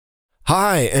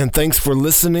Hi, and thanks for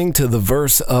listening to the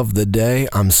verse of the day.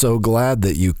 I'm so glad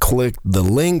that you clicked the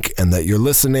link and that you're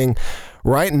listening.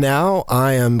 Right now,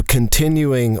 I am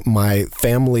continuing my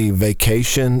family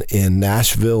vacation in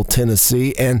Nashville,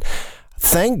 Tennessee, and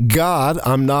thank God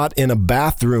I'm not in a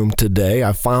bathroom today.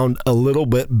 I found a little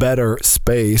bit better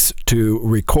space to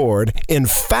record. In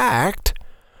fact,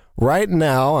 right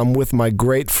now, I'm with my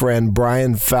great friend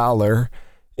Brian Fowler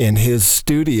in his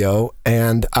studio,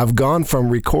 and I've gone from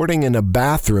recording in a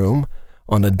bathroom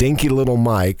on a dinky little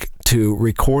mic to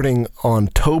recording on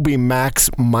Toby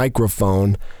Mac's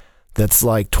microphone that's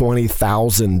like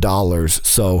 $20,000.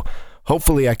 So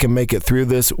hopefully I can make it through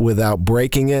this without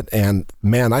breaking it, and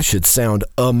man, I should sound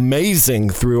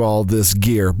amazing through all this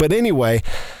gear. But anyway,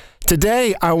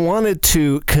 today I wanted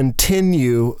to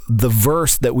continue the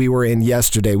verse that we were in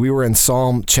yesterday. We were in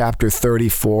Psalm chapter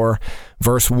 34,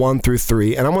 verse 1 through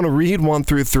 3, and I'm going to read 1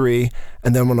 through 3,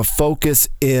 and then I'm going to focus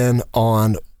in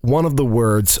on one of the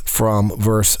words from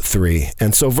verse 3.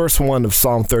 And so verse 1 of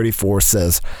Psalm 34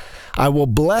 says, "I will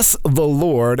bless the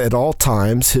Lord at all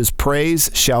times. His praise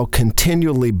shall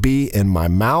continually be in my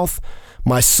mouth.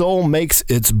 My soul makes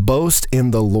its boast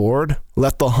in the Lord.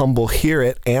 Let the humble hear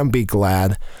it and be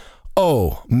glad.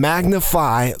 Oh,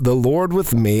 magnify the Lord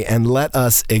with me, and let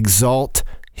us exalt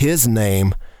his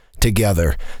name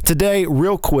together." Today,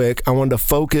 real quick, I want to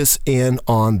focus in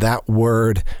on that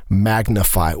word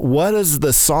magnify. What does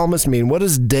the psalmist mean? What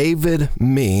does David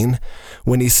mean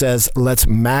when he says, let's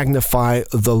magnify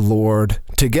the Lord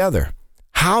together?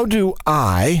 How do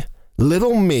I,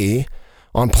 little me,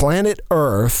 on planet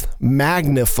Earth,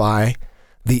 magnify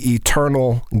the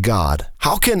eternal God?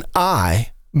 How can I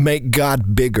make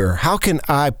God bigger? How can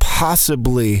I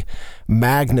possibly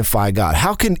magnify God?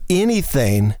 How can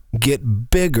anything get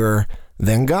bigger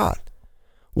than God?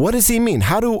 What does he mean?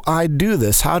 How do I do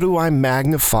this? How do I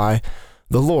magnify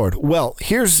the Lord? Well,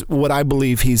 here's what I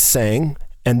believe he's saying,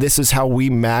 and this is how we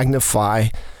magnify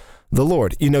the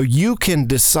Lord. You know, you can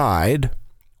decide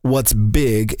what's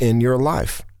big in your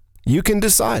life. You can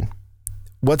decide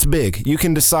what's big. You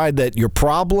can decide that your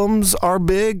problems are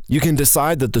big. You can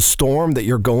decide that the storm that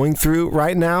you're going through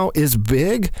right now is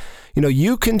big. You know,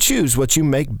 you can choose what you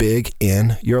make big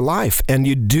in your life. And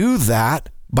you do that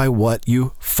by what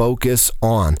you focus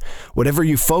on. Whatever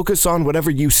you focus on,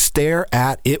 whatever you stare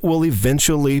at, it will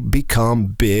eventually become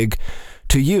big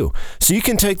to you. So you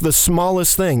can take the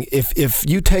smallest thing. If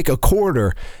you take a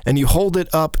quarter and you hold it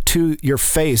up to your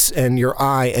face and your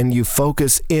eye and you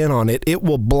focus in on it, it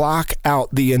will block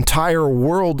out the entire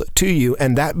world to you,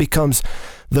 and that becomes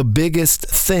the biggest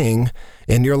thing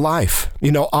in your life.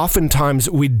 You know, oftentimes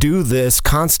we do this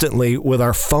constantly with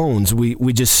our phones. We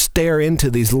just stare into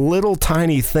these little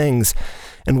tiny things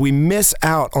and we miss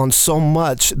out on so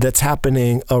much that's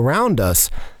happening around us.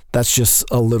 That's just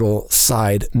a little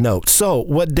side note. So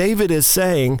what David is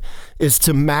saying is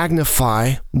to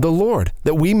magnify the Lord,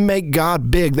 that we make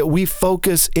God big, that we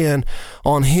focus in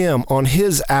on him, on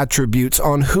his attributes,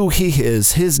 on who he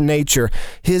is, his nature,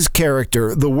 his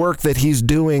character, the work that he's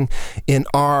doing in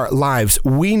our lives.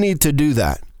 We need to do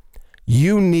that.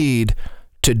 You need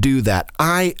to do that.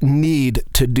 I need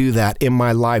to do that in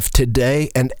my life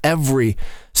today and every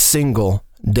single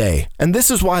day. And this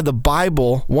is why the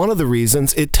Bible, one of the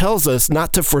reasons, it tells us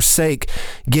not to forsake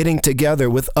getting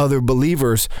together with other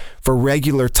believers for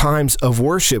regular times of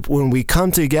worship. When we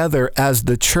come together as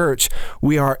the church,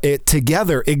 we are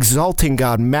together exalting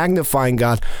God, magnifying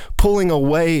God, pulling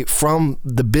away from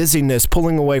the busyness,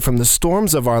 pulling away from the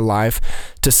storms of our life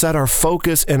to set our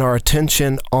focus and our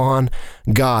attention on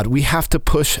God. We have to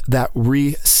push that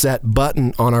reset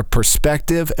button on our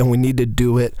perspective, and we need to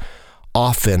do it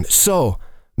often. So,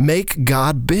 make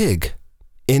God big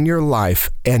in your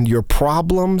life, and your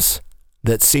problems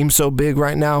that seem so big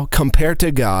right now, compared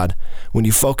to God, when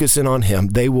you focus in on him,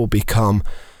 they will become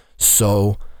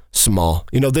so small.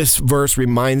 You know, this verse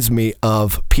reminds me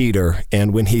of Peter,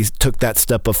 and when he took that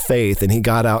step of faith and he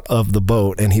got out of the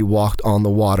boat and he walked on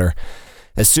the water.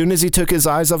 As soon as he took his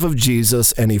eyes off of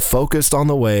Jesus and he focused on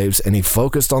the waves and he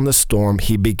focused on the storm,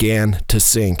 he began to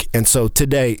sink. And so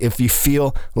today, if you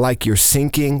feel like you're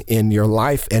sinking in your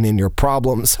life and in your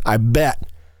problems, I bet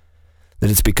that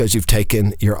it's because you've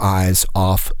taken your eyes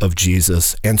off of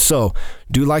Jesus. And so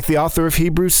do like the author of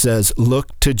Hebrews says,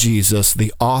 look to Jesus,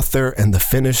 the author and the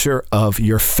finisher of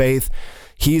your faith.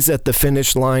 He's at the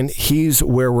finish line. He's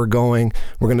where we're going.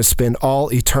 We're going to spend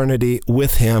all eternity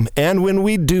with him. And when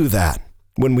we do that,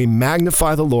 when we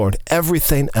magnify the Lord,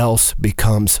 everything else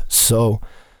becomes so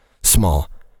small.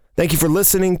 Thank you for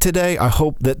listening today. I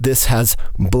hope that this has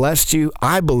blessed you.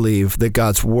 I believe that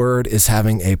God's word is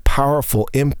having a powerful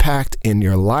impact in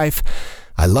your life.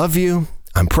 I love you.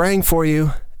 I'm praying for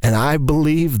you. And I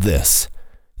believe this.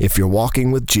 If you're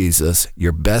walking with Jesus,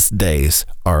 your best days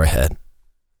are ahead.